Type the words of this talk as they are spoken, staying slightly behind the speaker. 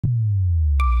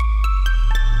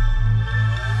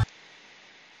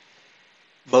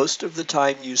Most of the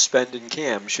time you spend in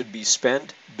CAM should be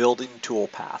spent building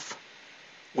toolpath.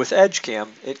 With EDGECAM,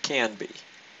 it can be.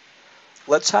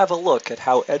 Let's have a look at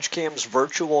how EDGECAM's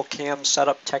virtual CAM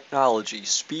setup technology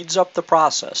speeds up the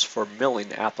process for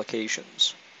milling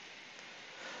applications.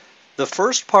 The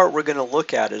first part we're going to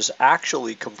look at is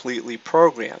actually completely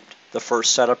programmed. The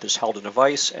first setup is held in a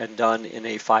vise and done in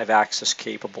a 5-axis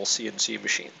capable CNC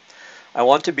machine. I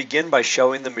want to begin by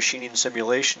showing the machining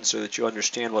simulation so that you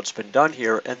understand what's been done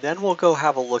here, and then we'll go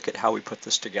have a look at how we put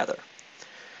this together.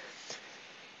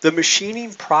 The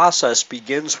machining process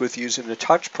begins with using a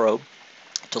touch probe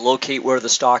to locate where the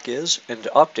stock is and to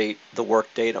update the work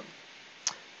datum.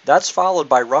 That's followed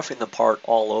by roughing the part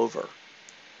all over.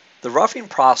 The roughing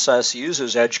process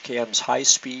uses EDGECAM's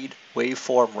high-speed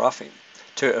waveform roughing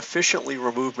to efficiently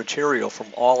remove material from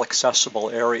all accessible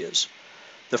areas.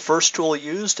 The first tool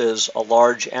used is a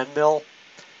large end mill,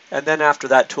 and then after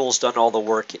that tool's done all the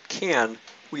work it can,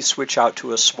 we switch out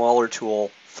to a smaller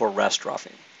tool for rest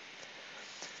roughing.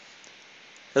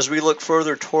 As we look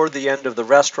further toward the end of the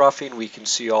rest roughing, we can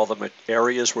see all the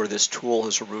areas where this tool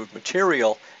has removed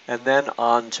material, and then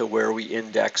on to where we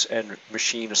index and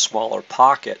machine a smaller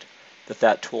pocket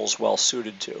that tool is well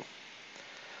suited to.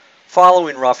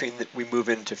 Following roughing, we move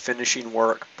into finishing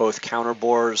work, both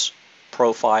counterbores,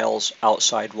 profiles,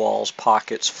 outside walls,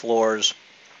 pockets, floors,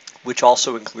 which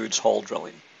also includes hole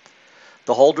drilling.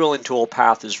 The hole drilling tool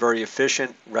path is very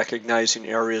efficient, recognizing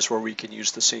areas where we can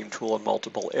use the same tool in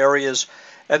multiple areas,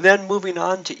 and then moving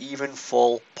on to even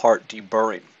full part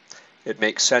deburring. It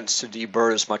makes sense to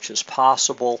deburr as much as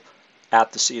possible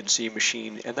at the CNC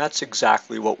machine, and that's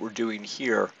exactly what we're doing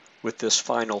here with this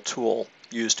final tool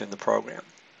used in the program.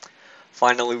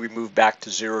 Finally, we move back to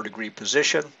 0-degree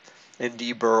position and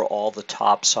deburr all the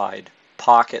top side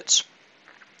pockets,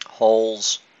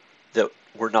 holes that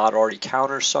were not already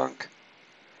countersunk,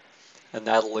 and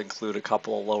that'll include a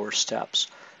couple of lower steps.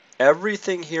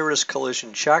 Everything here is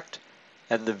collision checked,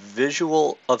 and the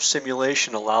visual of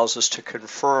simulation allows us to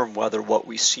confirm whether what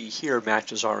we see here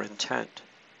matches our intent.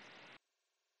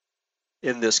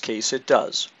 In this case, it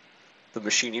does. The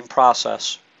machining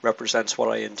process represents what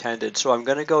I intended, so I'm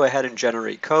going to go ahead and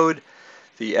generate code.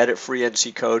 The edit free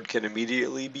NC code can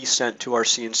immediately be sent to our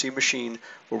CNC machine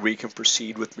where we can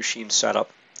proceed with machine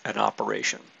setup and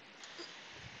operation.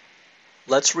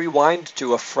 Let's rewind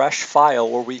to a fresh file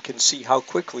where we can see how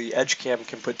quickly EDGECAM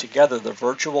can put together the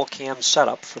virtual CAM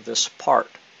setup for this part.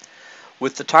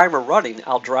 With the timer running,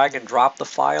 I'll drag and drop the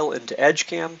file into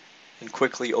EDGECAM and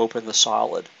quickly open the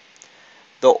solid.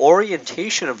 The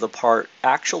orientation of the part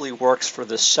actually works for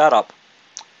this setup.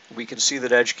 We can see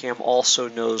that EDGECAM also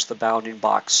knows the bounding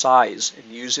box size,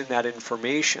 and using that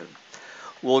information,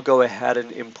 we'll go ahead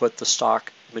and input the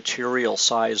stock material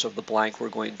size of the blank we're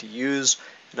going to use,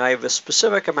 and I have a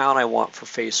specific amount I want for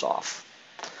face-off.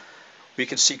 We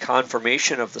can see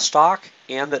confirmation of the stock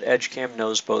and that EDGECAM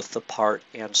knows both the part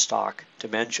and stock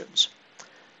dimensions.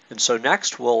 And so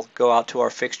next we'll go out to our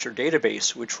Fixture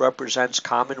Database, which represents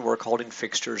common work holding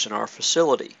fixtures in our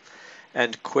facility,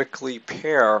 and quickly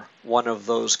pair one of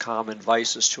those common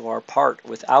vices to our part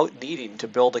without needing to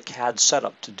build a CAD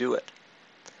setup to do it.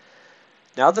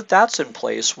 Now that that's in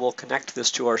place, we'll connect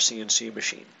this to our CNC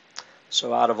machine.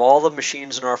 So out of all the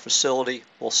machines in our facility,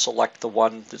 we'll select the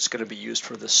one that's going to be used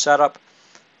for this setup,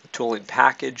 the tooling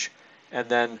package, and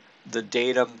then the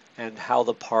datum and how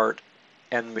the part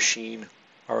and machine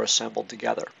are assembled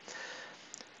together.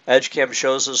 EDGECAM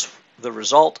shows us the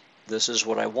result. This is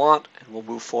what I want, and we'll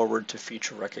move forward to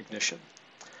feature recognition.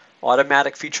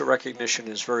 Automatic feature recognition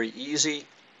is very easy.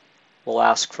 We'll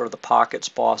ask for the pockets,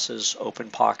 bosses,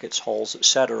 open pockets, holes,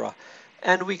 etc.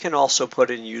 And we can also put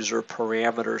in user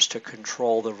parameters to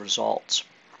control the results.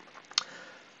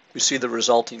 We see the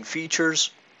resulting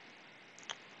features,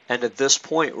 and at this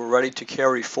point we're ready to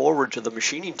carry forward to the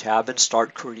machining tab and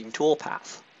start creating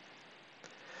toolpath.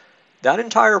 That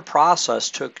entire process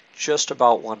took just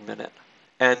about 1 minute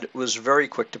and was very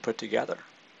quick to put together.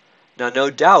 Now, no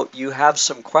doubt you have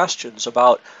some questions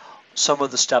about some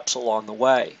of the steps along the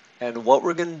way, and what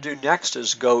we're going to do next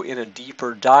is go in a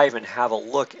deeper dive and have a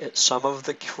look at some of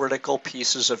the critical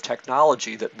pieces of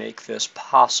technology that make this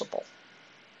possible.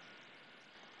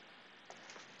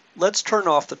 Let's turn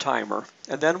off the timer,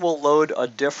 and then we'll load a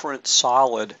different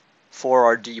solid for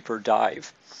our deeper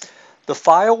dive. The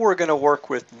file we're going to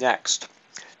work with next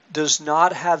does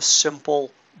not have simple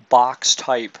box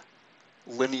type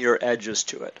linear edges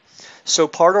to it. So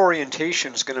part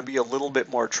orientation is going to be a little bit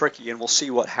more tricky, and we'll see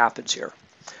what happens here.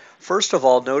 First of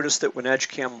all, notice that when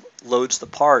EDGECAM loads the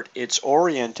part, it's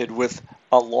oriented with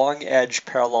a long edge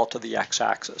parallel to the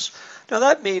x-axis. Now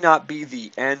that may not be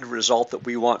the end result that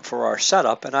we want for our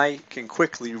setup, and I can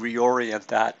quickly reorient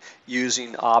that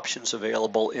using options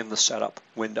available in the setup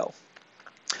window.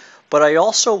 But I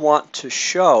also want to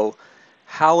show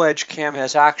how EDGECAM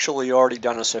has actually already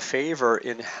done us a favor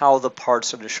in how the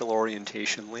part's initial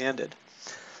orientation landed.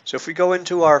 So if we go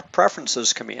into our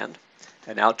Preferences command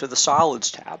and out to the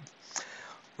Solids tab,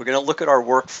 we're going to look at our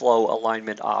workflow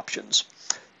alignment options.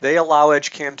 They allow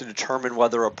EDGECAM to determine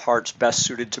whether a part's best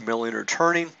suited to milling or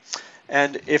turning,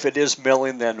 and if it is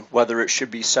milling, then whether it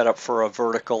should be set up for a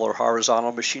vertical or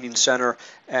horizontal machining center,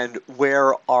 and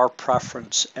where our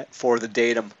preference for the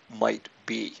datum might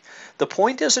be. The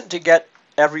point isn't to get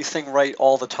everything right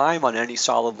all the time on any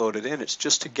solid loaded in, it's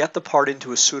just to get the part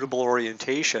into a suitable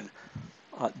orientation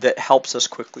that helps us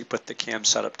quickly put the cam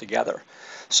setup together.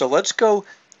 So let's go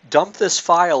dump this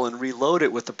file and reload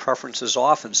it with the preferences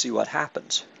off and see what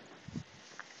happens.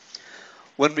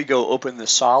 When we go open the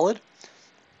solid,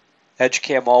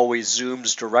 EDGECAM always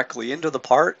zooms directly into the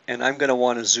part, and I'm going to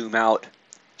want to zoom out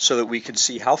so that we can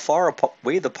see how far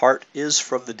away the part is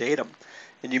from the datum.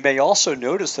 And you may also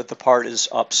notice that the part is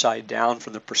upside down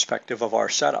from the perspective of our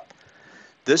setup.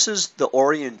 This is the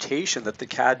orientation that the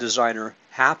CAD designer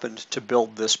happened to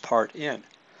build this part in.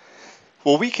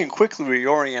 Well, we can quickly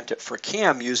reorient it for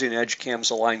CAM using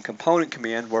EDGECAM's align component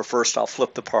command, where first I'll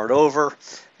flip the part over,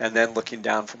 and then looking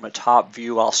down from a top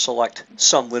view, I'll select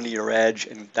some linear edge,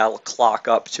 and that'll clock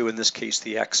up to, in this case,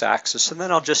 the x-axis, and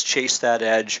then I'll just chase that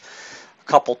edge a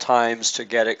couple times to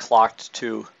get it clocked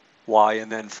to Y,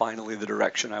 and then finally the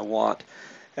direction I want.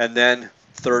 And then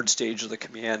third stage of the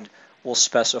command, we'll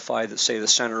specify that, say, the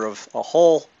center of a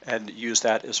hole, and use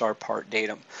that as our part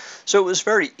datum. So it was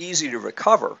very easy to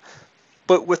recover.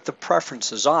 But with the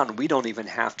preferences on, we don't even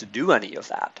have to do any of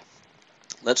that.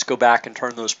 Let's go back and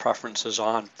turn those preferences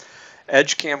on.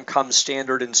 EDGECAM comes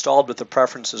standard installed with the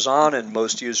preferences on, and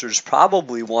most users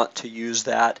probably want to use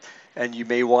that, and you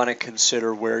may want to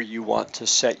consider where you want to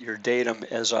set your datum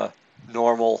as a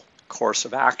normal course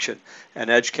of action. And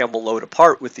EDGECAM will load a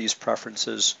part with these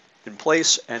preferences in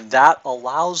place, and that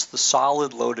allows the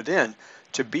solid loaded in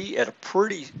to be at a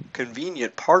pretty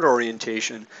convenient part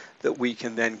orientation that we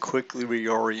can then quickly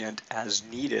reorient as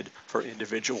needed for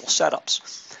individual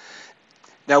setups.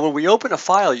 Now when we open a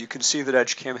file, you can see that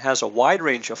EDGECAM has a wide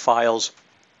range of files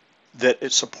that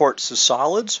it supports the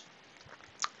solids,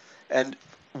 and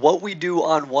what we do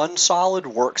on one solid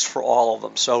works for all of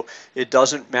them. So it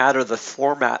doesn't matter the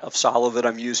format of solid that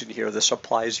I'm using here, this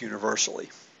applies universally.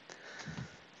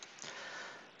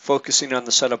 Focusing on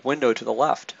the setup window to the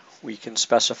left, we can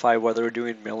specify whether we're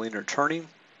doing milling or turning,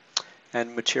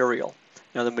 and material.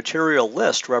 Now the material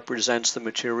list represents the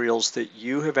materials that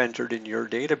you have entered in your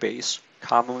database,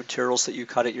 common materials that you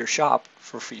cut at your shop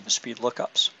for feed and speed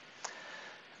lookups.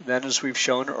 Then, as we've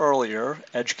shown earlier,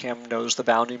 EDGECAM knows the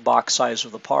bounding box size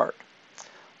of the part.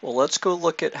 Well, let's go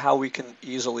look at how we can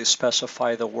easily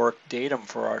specify the work datum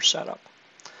for our setup.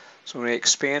 So when we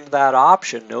expand that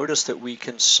option, notice that we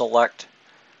can select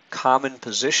common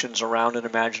positions around an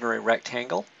imaginary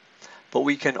rectangle, but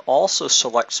we can also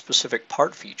select specific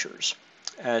part features,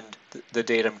 and the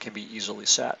datum can be easily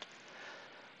set.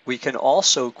 We can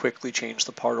also quickly change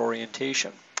the part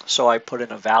orientation. So I put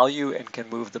in a value and can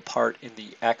move the part in the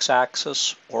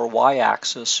x-axis or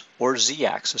y-axis or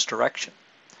z-axis direction.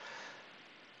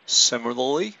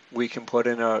 Similarly, we can put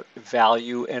in a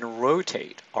value and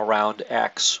rotate around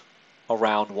x,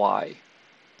 around y,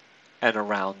 and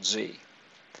around z.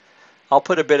 I'll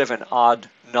put a bit of an odd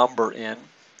number in,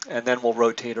 and then we'll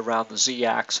rotate around the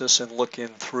z-axis and look in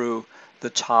through the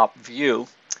top view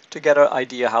to get an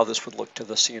idea how this would look to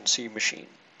the CNC machine.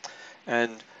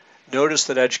 And notice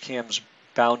that EDGECAM's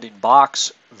bounding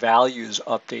box values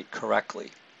update correctly.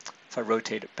 If I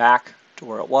rotate it back to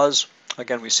where it was,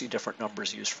 again we see different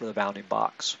numbers used for the bounding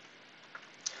box.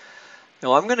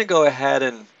 Now I'm going to go ahead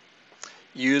and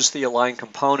use the align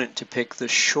component to pick the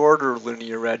shorter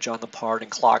linear edge on the part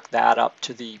and clock that up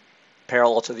to the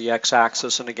parallel to the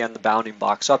x-axis, and again the bounding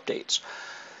box updates.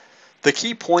 The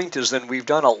key point is then we've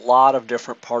done a lot of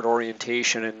different part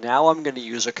orientation, and now I'm going to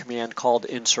use a command called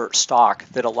insert stock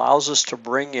that allows us to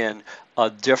bring in a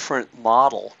different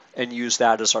model and use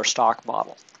that as our stock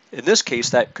model. In this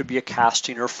case, that could be a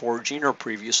casting or forging or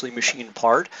previously machined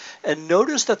part, and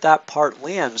notice that that part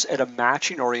lands at a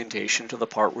matching orientation to the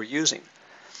part we're using.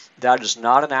 That is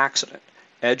not an accident.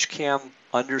 EDGECAM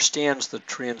understands the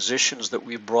transitions that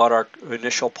we brought our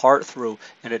initial part through,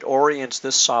 and it orients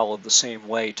this solid the same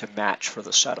way to match for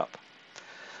the setup.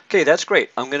 Okay, that's great.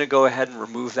 I'm going to go ahead and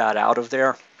remove that out of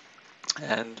there,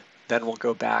 and Then we'll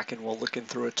go back and we'll look in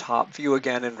through a top view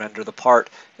again and render the part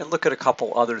and look at a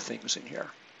couple other things in here.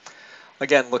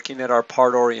 Again, looking at our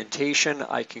part orientation,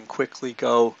 I can quickly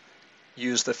go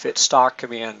use the fit stock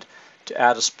command to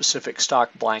add a specific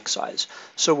stock blank size.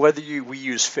 So whether we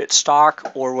use fit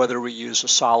stock or whether we use a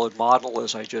solid model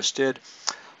as I just did,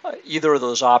 either of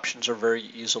those options are very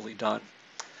easily done.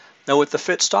 Now with the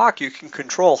fit stock, you can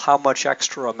control how much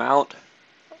extra amount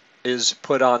is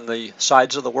put on the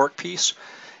sides of the workpiece.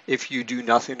 If you do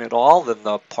nothing at all, then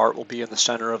the part will be in the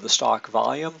center of the stock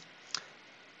volume.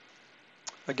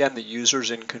 Again, the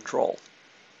user's in control.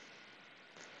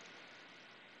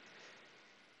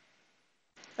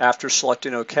 After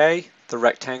selecting OK, the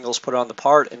rectangle is put on the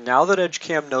part, and now that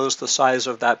EDGECAM knows the size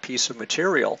of that piece of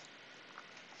material,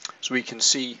 so we can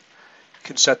see, you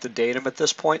can set the datum at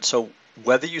this point. So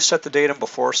whether you set the datum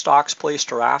before stock's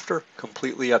placed or after,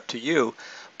 completely up to you.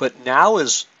 But now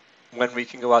is when we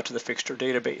can go out to the Fixture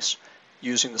Database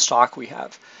using the stock we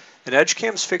have. And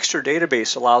EDGECAM's Fixture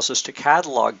Database allows us to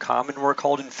catalog common work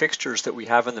holding fixtures that we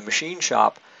have in the machine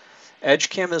shop.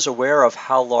 EDGECAM is aware of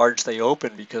how large they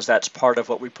open because that's part of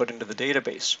what we put into the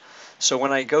database. So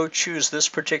when I go choose this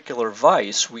particular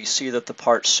vise, we see that the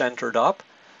part's centered up,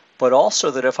 but also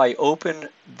that if I open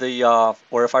the,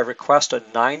 or if I request a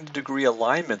 90-degree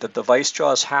alignment, that the vise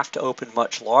jaws have to open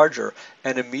much larger,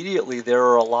 and immediately there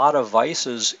are a lot of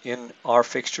vices in our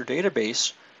Fixture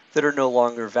Database that are no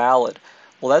longer valid.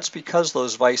 Well, that's because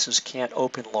those vices can't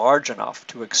open large enough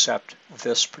to accept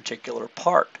this particular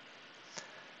part.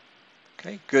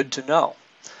 Okay, good to know.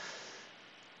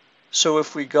 So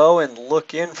if we go and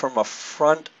look in from a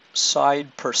front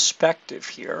side perspective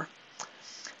here,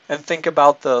 and think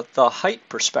about the height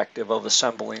perspective of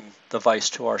assembling the vise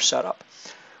to our setup,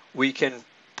 we can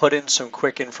put in some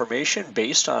quick information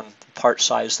based on the part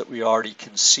size that we already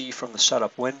can see from the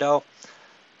setup window.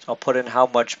 So I'll put in how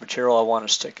much material I want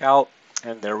to stick out,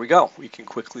 and there we go. We can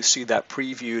quickly see that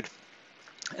previewed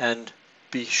and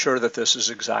be sure that this is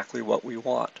exactly what we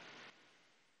want.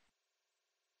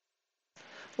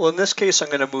 Well, in this case, I'm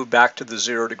going to move back to the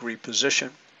 0-degree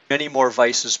position. Many more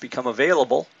vices become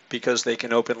available because they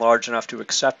can open large enough to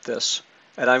accept this.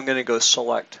 And I'm going to go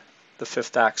select the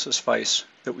 5th axis vise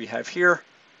that we have here.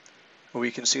 And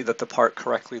we can see that the part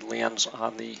correctly lands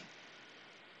on the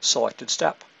selected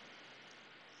step.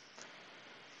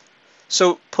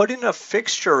 So putting a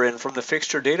fixture in from the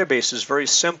Fixture Database is very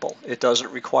simple. It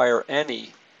doesn't require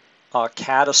any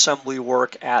CAD assembly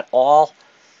work at all.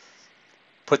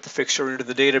 Put the fixture into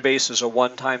the database as a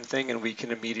one-time thing, and we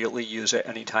can immediately use it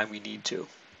anytime we need to.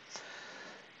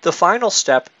 The final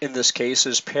step in this case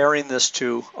is pairing this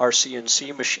to our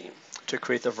CNC machine to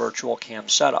create the virtual CAM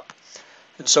setup.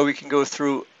 And so we can go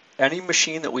through any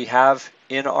machine that we have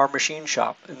in our machine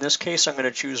shop. In this case, I'm going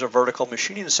to choose a vertical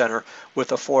machining center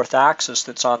with a 4th axis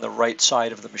that's on the right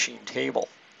side of the machine table.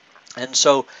 And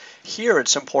so here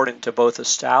it's important to both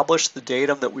establish the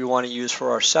datum that we want to use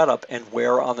for our setup and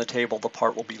where on the table the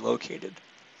part will be located.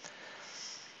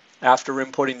 After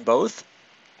inputting both,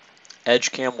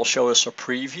 EDGECAM will show us a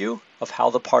preview of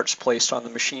how the part's placed on the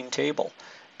machine table.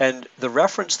 And the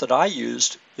reference that I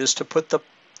used is to put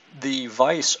the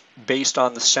vise based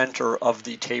on the center of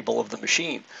the table of the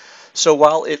machine. So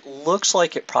while it looks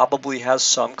like it probably has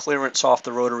some clearance off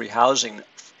the rotary housing,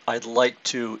 I'd like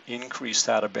to increase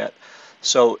that a bit.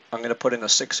 So I'm going to put in a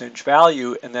 6-inch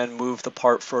value and then move the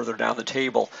part further down the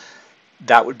table.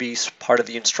 That would be part of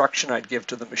the instruction I'd give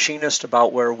to the machinist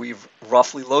about where we've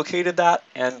roughly located that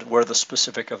and where the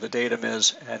specific of the datum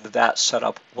is, and that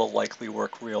setup will likely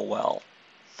work real well.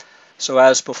 So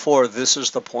as before, this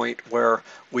is the point where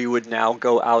we would now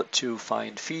go out to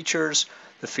find features.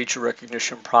 The feature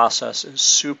recognition process is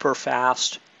super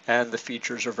fast, and the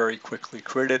features are very quickly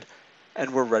created,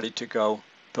 and we're ready to go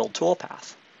build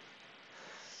toolpath.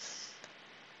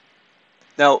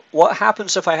 Now, what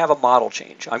happens if I have a model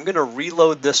change? I'm going to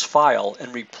reload this file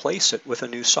and replace it with a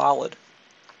new solid.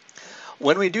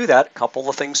 When we do that, a couple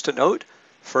of things to note.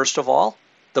 First of all,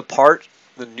 the part,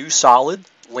 the new solid,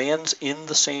 lands in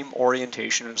the same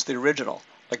orientation as the original.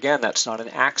 Again, that's not an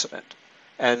accident.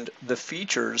 And the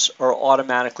features are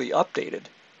automatically updated.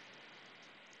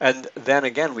 And then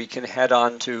again, we can head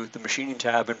on to the machining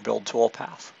tab and build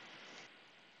toolpath.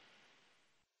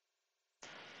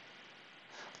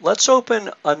 Let's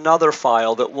open another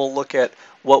file that will look at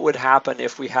what would happen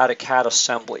if we had a CAD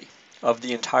assembly of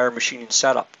the entire machining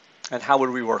setup, and how would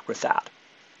we work with that.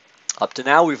 Up to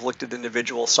now, we've looked at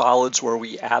individual solids where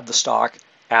we add the stock,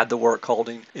 add the work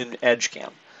holding in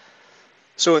EDGECAM.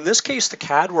 So in this case, the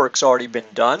CAD work's already been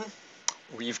done.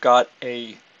 We've got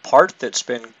a part that's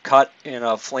been cut in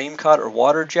a flame cut or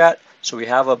water jet. So we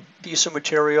have a piece of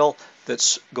material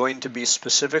that's going to be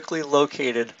specifically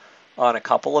located on a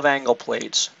couple of angle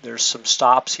plates. There's some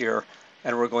stops here,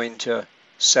 and we're going to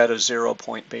set a 0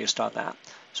 point based on that.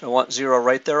 So I want 0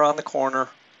 right there on the corner.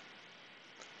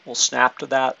 We'll snap to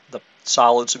that. The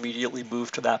solids immediately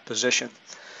move to that position.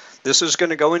 This is going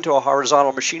to go into a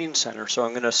horizontal machining center, so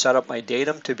I'm going to set up my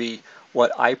datum to be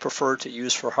what I prefer to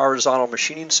use for horizontal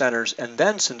machining centers, and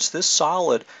then since this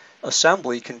solid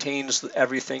assembly contains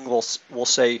everything, we'll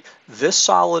say this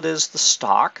solid is the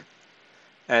stock,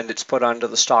 and it's put onto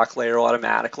the stock layer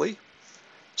automatically.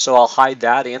 So I'll hide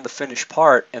that and the finished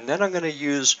part, and then I'm going to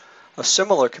use a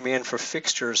similar command for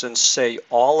fixtures and say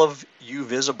all of you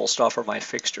visible stuff are my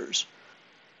fixtures.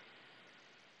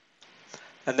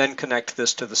 And then connect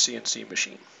this to the CNC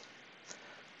machine.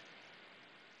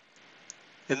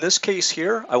 In this case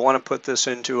here, I want to put this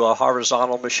into a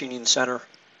horizontal machining center.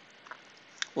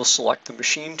 We'll select the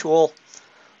machine tool.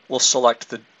 We'll select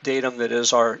the datum that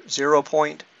is our 0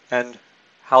 point and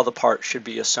how the part should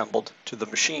be assembled to the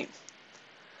machine.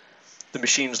 The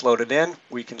machine's loaded in.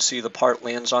 We can see the part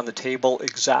lands on the table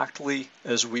exactly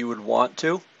as we would want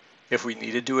to. If we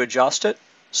needed to adjust it,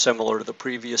 similar to the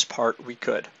previous part, we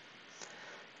could.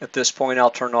 At this point,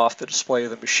 I'll turn off the display of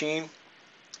the machine,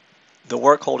 the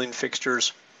work holding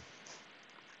fixtures.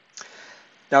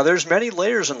 Now there's many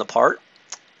layers in the part.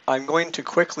 I'm going to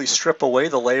quickly strip away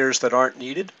the layers that aren't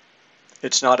needed.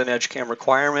 It's not an EDGECAM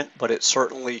requirement, but it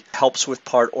certainly helps with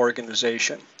part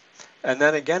organization. And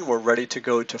then again, we're ready to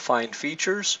go to find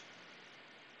features.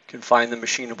 You can find the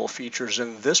machinable features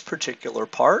in this particular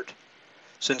part.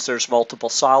 Since there's multiple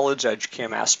solids,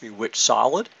 EDGECAM asks me which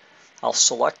solid. I'll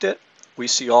select it. We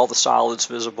see all the solids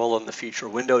visible in the feature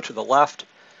window to the left,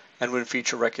 and when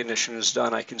feature recognition is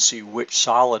done, I can see which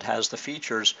solid has the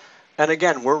features. And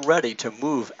again, we're ready to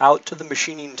move out to the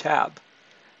machining tab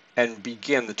and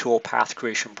begin the tool path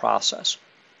creation process.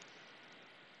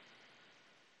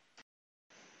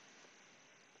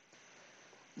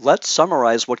 Let's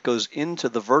summarize what goes into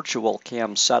the virtual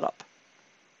CAM setup.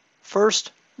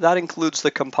 First, that includes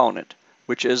the component,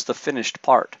 which is the finished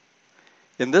part.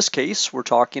 In this case, we're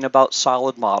talking about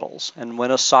solid models, and when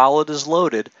a solid is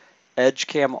loaded,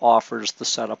 EDGECAM offers the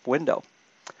setup window.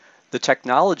 The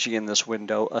technology in this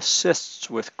window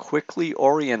assists with quickly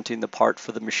orienting the part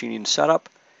for the machining setup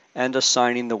and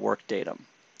assigning the work datum.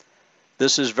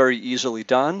 This is very easily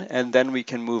done, and then we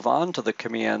can move on to the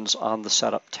commands on the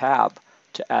Setup tab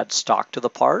to add stock to the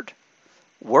part,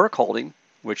 work holding,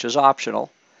 which is optional,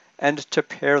 and to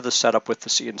pair the setup with the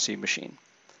CNC machine.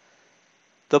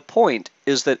 The point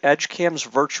is that EDGECAM's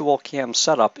virtual CAM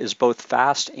setup is both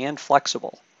fast and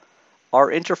flexible. Our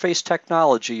interface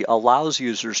technology allows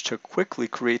users to quickly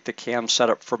create the CAM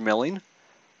setup for milling,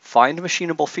 find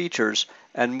machinable features,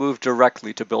 and move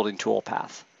directly to building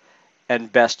toolpath.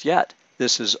 And best yet,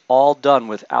 this is all done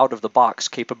with out-of-the-box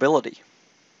capability.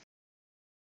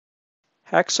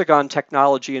 Hexagon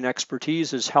technology and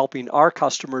expertise is helping our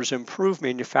customers improve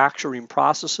manufacturing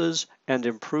processes and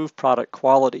improve product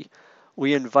quality.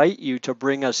 We invite you to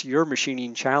bring us your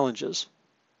machining challenges.